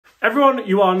Everyone,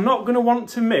 you are not going to want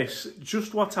to miss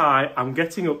just what I am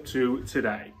getting up to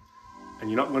today. And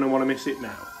you're not going to want to miss it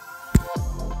now.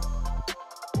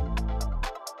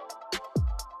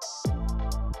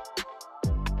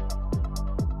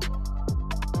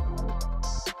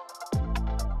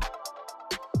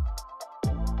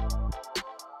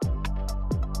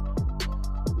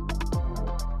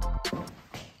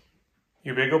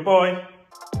 You be a good boy.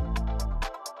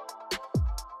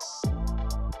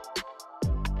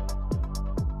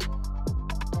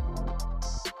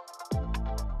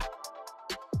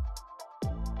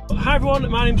 Hi everyone,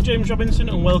 my name's James Robinson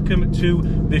and welcome to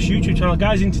this YouTube channel.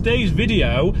 Guys, in today's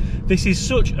video, this is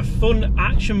such a fun,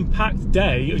 action-packed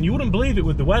day, and you wouldn't believe it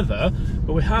with the weather,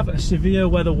 but we have a severe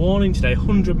weather warning today,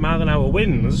 100-mile-an-hour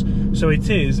winds, so it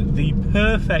is the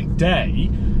perfect day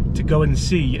to go and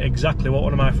see exactly what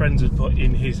one of my friends has put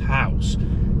in his house.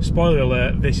 Spoiler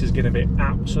alert, this is going to be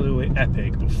absolutely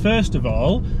epic. But first of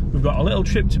all, we've got a little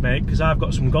trip to make because I've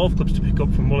got some golf clubs to pick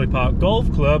up from Woolley Park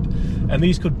Golf Club, and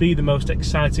these could be the most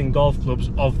exciting golf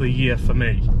clubs of the year for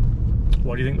me.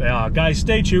 What do you think they are? Guys,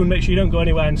 stay tuned, make sure you don't go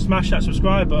anywhere and smash that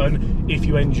subscribe button if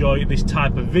you enjoy this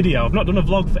type of video. I've not done a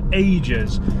vlog for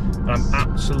ages and I'm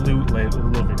absolutely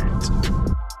loving it.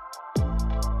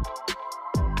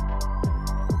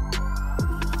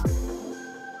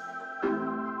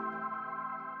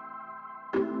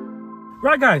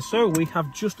 Right guys, so we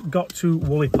have just got to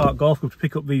Woolley Park Golf Club to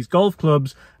pick up these golf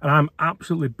clubs, and I'm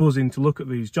absolutely buzzing to look at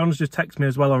these. John's just texted me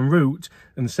as well en route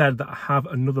and said that I have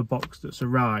another box that's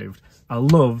arrived. I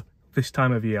love this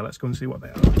time of year. Let's go and see what they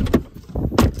are.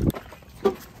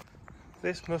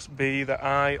 This must be the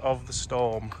Eye of the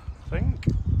Storm, I think.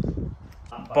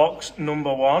 Box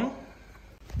number one.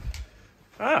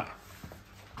 Ah.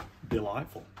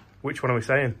 Delightful. Which one are we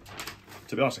saying?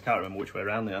 To be honest, I can't remember which way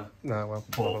around they are. No, well,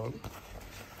 but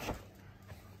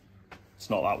it's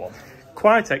not that one.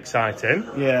 Quite exciting.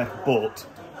 Yeah, but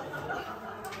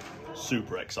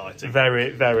super exciting. Very,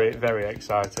 very, very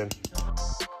exciting.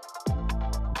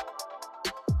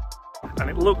 And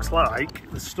it looks like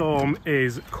the storm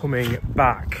is coming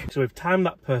back. So we've timed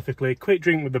that perfectly. Quick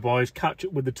drink with the boys, catch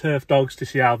up with the turf dogs to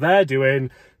see how they're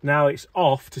doing. Now it's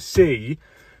off to see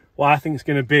what I think is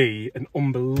going to be an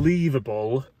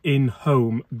unbelievable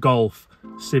in-home golf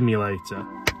simulator.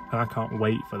 And I can't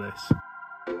wait for this.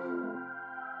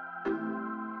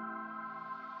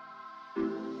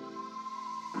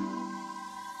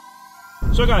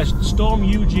 So guys, Storm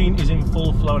Eugene is in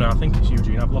full flow now. I think it's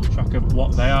Eugene, I've lost track of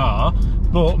what they are.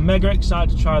 But mega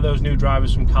excited to try those new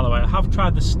drivers from Callaway. I have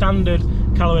tried the standard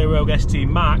Callaway Rogue ST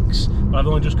Max, but I've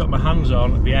only just got my hands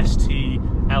on the ST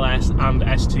LS and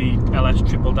ST LS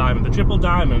Triple Diamond. The Triple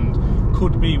Diamond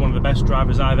could be one of the best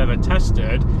drivers I've ever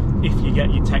tested if you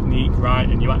get your technique right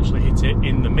and you actually hit it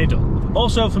in the middle.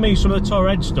 Also for me, some of the Tour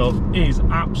Edge stuff is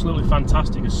absolutely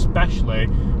fantastic, especially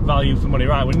value for money.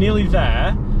 Right, we're nearly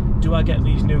there. Do I get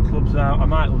these new clubs out? I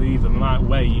might leave them, I might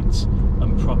wait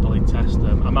and properly test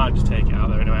them. I might just take it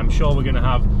out there anyway. I'm sure we're going to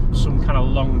have some kind of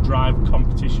long drive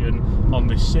competition on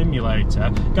this simulator.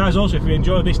 Guys, also if you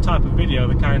enjoy this type of video,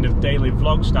 the kind of daily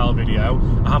vlog style video,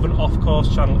 I have an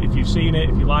off-course channel. If you've seen it,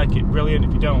 if you like it, brilliant.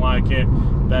 If you don't like it,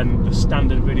 then the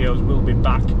standard videos will be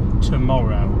back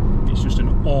tomorrow. It's just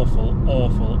an awful,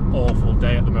 awful, awful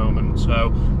day at the moment.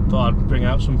 So thought I'd bring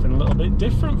out something a little bit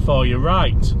different for you.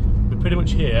 Right. We're pretty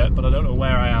much here, but I don't know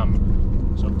where I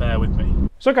am, so bear with me.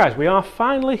 So guys, we are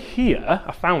finally here.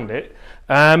 I found it,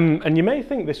 and you may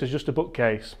think this is just a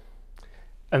bookcase,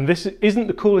 and this isn't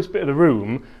the coolest bit of the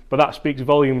room, but that speaks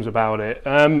volumes about it.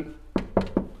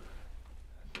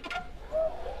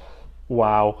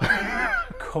 Wow.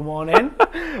 Come on in.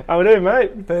 How we doing,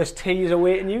 mate? First tea is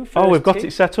awaiting you. Oh, we've got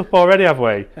it set up already, have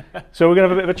we? So we're gonna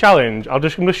have a bit of a challenge. I'm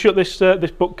just shut this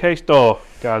this bookcase door,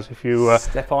 guys. If you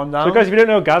step on down. So, guys, if you don't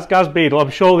know Gaz Beadle, I'm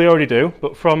sure they already do,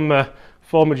 but from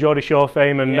former Geordie Shore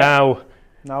fame and now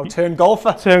turned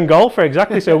golfer. Turned golfer,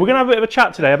 exactly. So we're gonna have a bit of a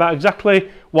chat today about exactly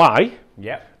why.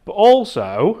 Yep. But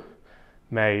also,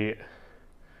 mate,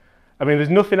 I mean, there's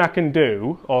nothing I can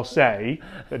do or say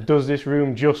that does this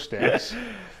room justice.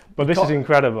 But this is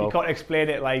incredible. You can't explain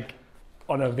it like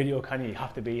on a video, can you? You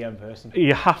have to be here in person.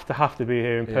 You have to be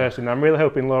here in person. I'm really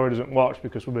hoping Laura doesn't watch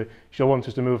because she'll want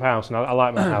us to move house, and I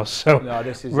like my house. So no,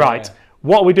 this is right.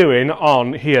 What are we doing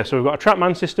on here? So we've got a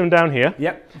TRACKMAN system down here.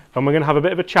 Yep. And we're going to have a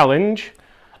bit of a challenge.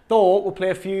 I thought we'll play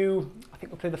a few. I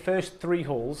think we'll play the first 3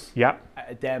 holes. Yep.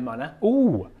 At Adair Manor.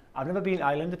 Ooh. I've never been to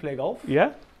Ireland to play golf.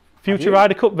 Yeah. Future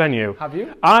Ryder Cup venue. Have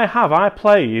you? I have. I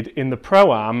played in the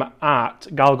Pro-Am at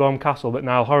Galgorm Castle that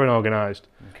Niall Horan organised.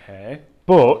 Okay.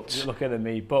 But you're looking at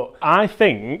me, but I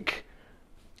think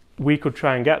we could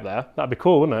try and get there. That'd be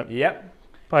cool, wouldn't it? Yep.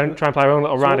 Try and play our own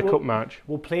little Ryder Cup match.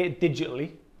 We'll play it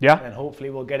digitally. Yeah. And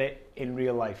hopefully we'll get it in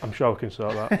real life. I'm sure we can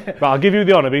sort that. But I'll give you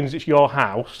the honour, because it's your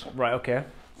house. Right, okay.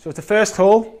 So it's the first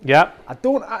hole. Yeah. I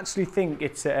don't actually think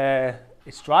it's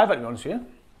driver, to be honest with you.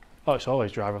 Oh, it's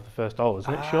always driver off the first hole,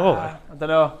 isn't it? Surely. I don't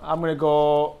know. I'm going to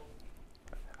go...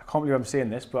 I can't believe I'm saying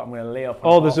this, but I'm going to lay up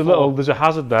on Oh, there's a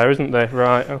hazard there, isn't there?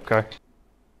 Right, okay.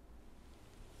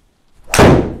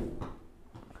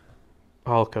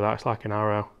 Oh, look at that, it's like an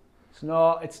arrow. It's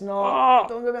not, Oh.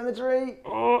 Don't go behind the tree.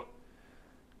 Oh,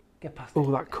 Get past it.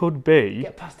 oh, that could be.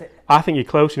 Get past it. I think you're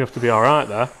close enough to be all right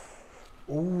there.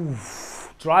 Ooh.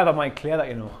 Driver might clear that,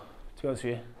 you know, to be honest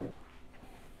with you.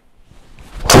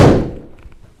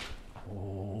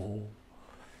 Oh.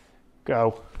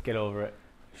 Go. Get over it.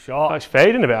 Shot. That's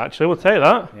fading a bit, actually, we'll take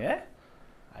that. Yeah?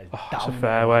 Oh, that's a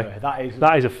fairway. That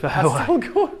is a fairway. That's so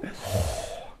good.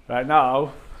 Right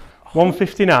now.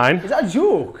 159. Is that a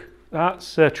joke?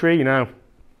 That's a tree now.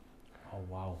 Oh,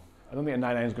 wow. I don't think a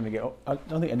 9-9 is going to get up. I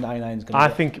don't think a 9-9 is going to I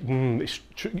think it's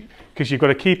because you've got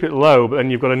to keep it low, but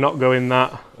then you've got to not go in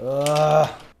that.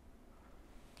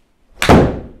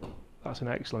 That's an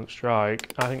excellent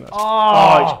strike. I think that's...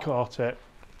 Oh, it's caught it.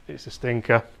 It's a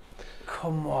stinker.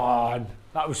 Come on.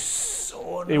 That was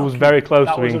so unlucky. It was very close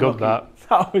to being good, that.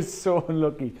 That was so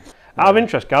unlucky. Out of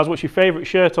interest, guys, what's your favourite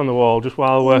shirt on the wall, just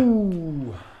while we're...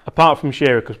 Ooh. Apart from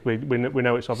Shearer, because we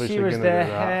know it's obviously going to do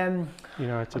that.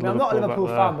 United, I'm not a Liverpool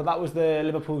fan, but that was the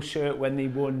Liverpool shirt when they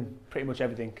won pretty much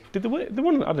everything. Did they win? They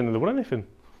won, I didn't know they won anything.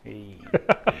 They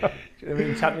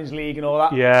won Champions League and all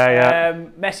that. Yeah.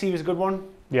 Messi was a good one.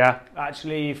 Yeah.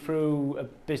 Actually, through a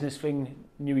business thing,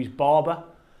 knew his barber.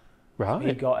 Right. So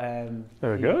he got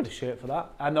very good. The shirt for that.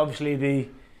 And obviously the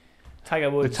Tiger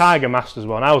Woods. The Tiger Masters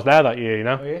one. I was there that year, you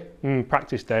know. Oh, yeah?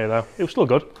 Practice day, though. It was still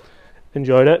good.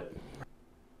 Enjoyed it.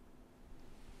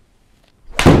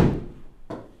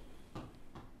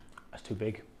 Too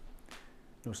big.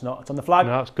 No, it's not. It's on the flag.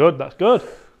 No, that's good. That's good.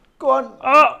 Go on.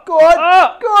 Oh, go on.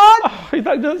 Oh, go on. Oh,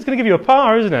 that's going to give you a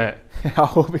par, isn't it?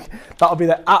 That'll be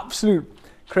the absolute.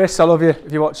 Chris, I love you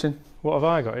if you're watching. What have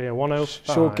I got here?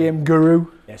 105. Short game guru.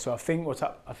 Yeah. So I think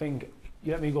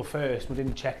you let me go first. We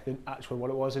didn't check the actual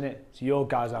what it was in it. So your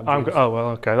guys, oh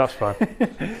well, okay, that's fine.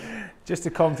 Just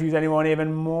to confuse anyone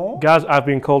even more. Guys, I've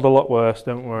been called a lot worse.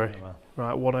 Don't worry. Oh, well.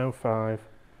 Right, 105.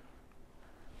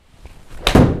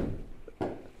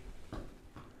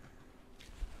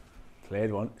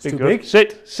 Played one. It's too good. big.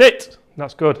 Sit.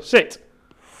 That's good. Sit.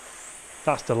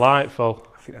 That's delightful.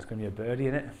 I think that's going to be a birdie,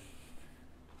 isn't it?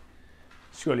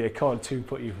 Surely a can't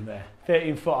two-putt you from there.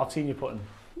 13 foot, I've seen you putting.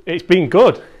 It's been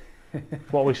good.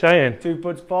 What are we saying? 2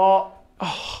 putts par.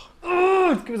 Oh,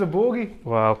 give us a bogey.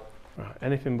 Well, right,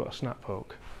 anything but a snap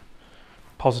poke.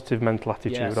 Positive mental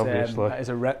attitude, yes, obviously. That is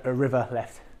a river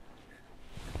left.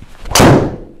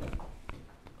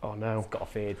 Oh no. It's got to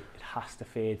fade. It has to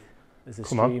fade. There's a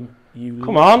Come stream. On.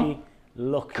 Come on.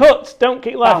 Look. Cut. Don't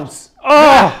kick left. Bounce.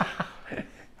 Oh!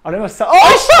 I never saw. Oh,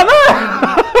 I sat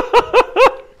there!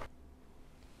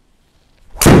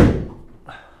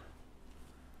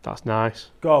 That's nice.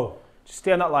 Go. Just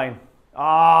stay on that line.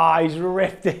 Ah, he's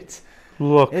ripped it.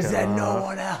 Look. Is there no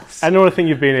one else? I don't think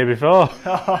you've been here before.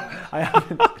 Oh, I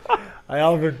haven't. I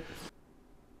haven't.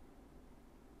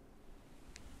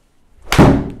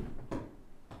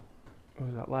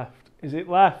 Was that left? Is it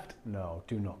left? No,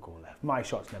 do not go left. My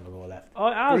shots never go left. Oh,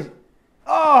 it has.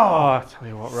 Oh, I tell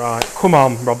you what, right. Come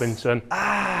on, Robinson.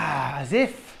 As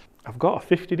if. I've got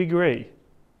a 50-degree.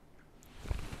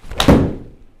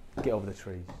 Get over the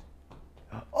trees.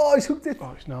 Oh, he's hooked it.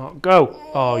 Oh, it's not. Go.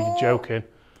 Oh, you're joking.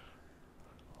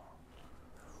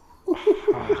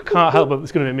 I can't help but,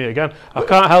 it's going to be me again. I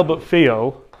can't help but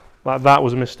feel like that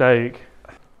was a mistake.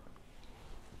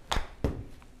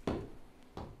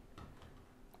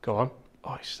 Go on.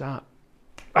 Oh, it's that.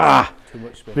 Ah! Too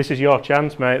much spin. This is your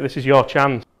chance, mate. This is your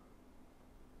chance.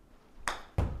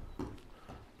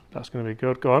 That's going to be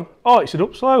good. Go on. Oh, it's an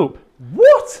upslope.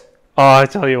 What? Oh, I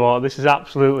tell you what, this has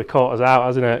absolutely caught us out,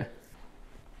 hasn't it?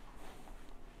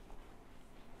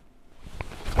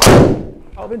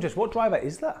 Out of interest, what driver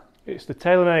is that? It's the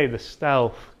TaylorMade, the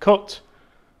Stealth. Cut.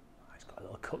 Oh, it's got a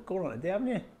little cut going on today, haven't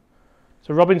you? It's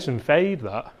a Robinson fade,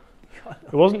 that.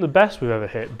 It wasn't the best we've ever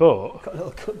hit, but... Got a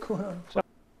little cut going on.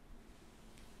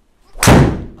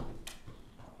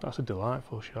 That's a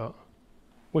delightful shot.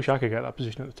 Wish I could get that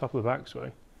position at the top of the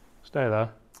backswing. Stay there.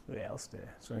 Yeah, I'll stay.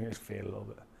 So I'm going to fade a little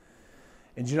bit.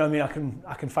 And do you know what I mean?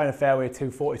 I can find a fairway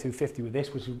 240, 250 with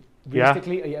this, which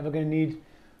realistically, Are you ever going to need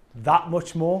that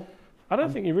much more? I don't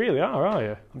think you really are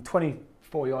you? I'm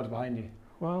 24 yards behind you.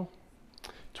 Well,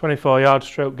 24 yard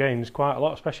stroke gain is quite a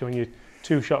lot, especially when you're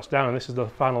 2 shots down and this is the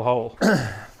final hole.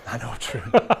 I know, true.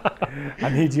 I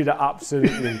need you to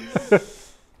absolutely.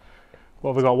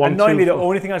 What have we got? One, Annoyingly, two, the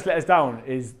only thing that's let us down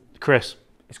is Chris.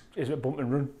 is a bump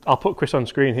and run. I'll put Chris on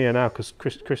screen here now because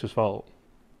Chris's fault.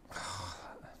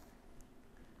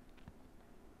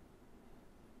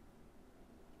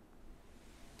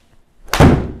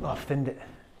 Oh, I've thinned it,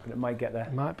 but it might get there.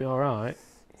 It might be all right.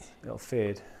 It'll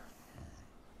fade.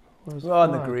 Where's We're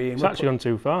on the flag? green. It's actually gone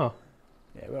too far.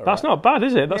 Yeah, we're That's right. not bad,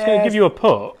 is it? That's going to give you a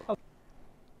putt.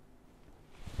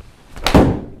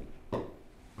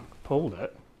 Pulled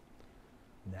it.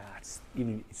 Nah, it's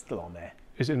still on there.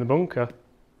 Is it in the bunker?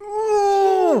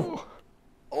 Ooh!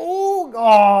 Oh,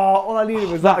 all I needed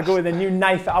was that to go with a new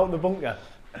knife out of the bunker.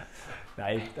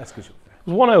 Nah, that's good. It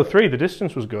was 103, the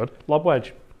distance was good. Lob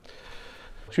wedge.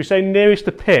 Should we say nearest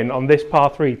the pin on this par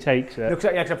 3 takes it?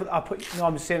 No,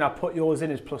 I'm just saying I put yours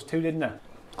in as +2, didn't I?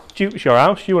 It's your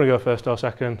house. You want to go first or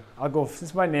second? I'll go,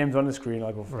 since my name's on the screen,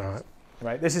 I'll go first. Right.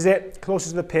 Right, this is it.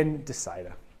 Closest to the pin,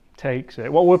 decider. Takes it.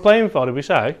 What we're playing for, did we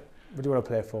say? What do you want to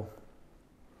play for?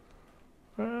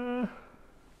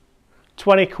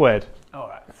 20 quid. All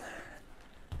right.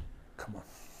 Come on.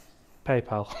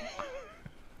 PayPal.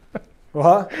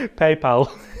 What?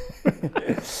 PayPal.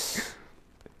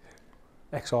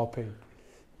 XRP.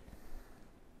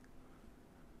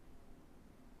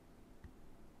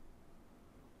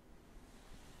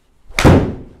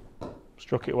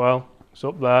 Struck it well. It's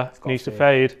up there. Needs to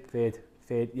fade. fade.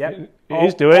 Fade. Yep. It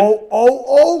is doing.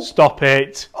 Oh! Stop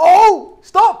it. Oh!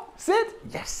 Stop! Sit!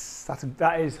 Yes!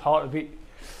 That is hard to beat.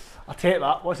 I'll take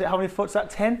that. What's it? How many foot's that?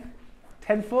 10?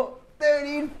 10 foot?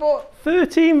 13 foot?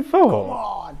 13 foot. Come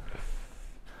on!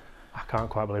 I can't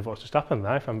quite believe what's just happened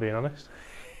there, if I'm being honest.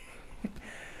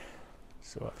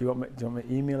 So, do you want my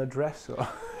email address? Or?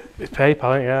 It's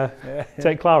PayPal, ain't it? Yeah.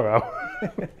 Take Claro.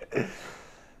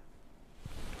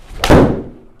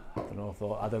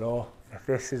 I don't know if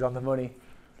this is on the money.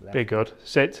 Left. Be good.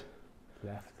 Sit.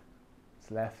 Left.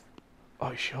 It's left. Oh,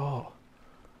 it's short.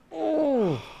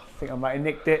 Oh, I think I might have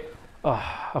nicked it.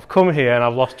 Oh, I've come here and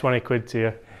I've lost 20 quid to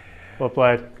you. Well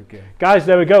played. Good game. Guys,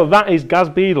 there we go. That is Gaz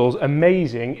Beadle's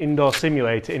amazing indoor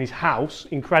simulator in his house.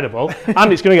 Incredible.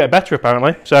 And it's going to get better,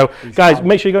 apparently. So, guys,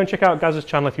 make sure you go and check out Gaz's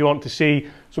channel if you want to see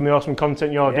some of the awesome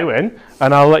content you're doing.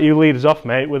 And I'll let you lead us off,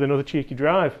 mate, with another cheeky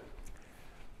drive.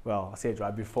 Well, I say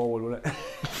drive be forward, wouldn't it?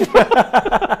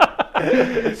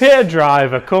 Hit a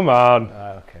driver, come on.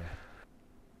 Okay.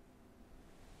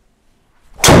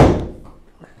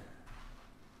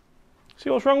 See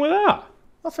what's wrong with that?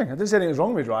 Nothing. I didn't say anything was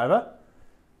wrong with my driver.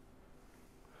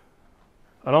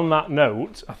 And on that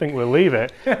note, I think we'll leave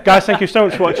it. Guys, thank you so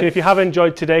much for watching. If you have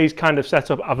enjoyed today's kind of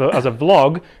setup as a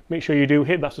vlog, make sure you do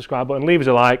hit that subscribe button, leave us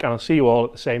a like, and I'll see you all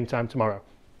at the same time tomorrow.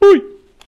 Bye!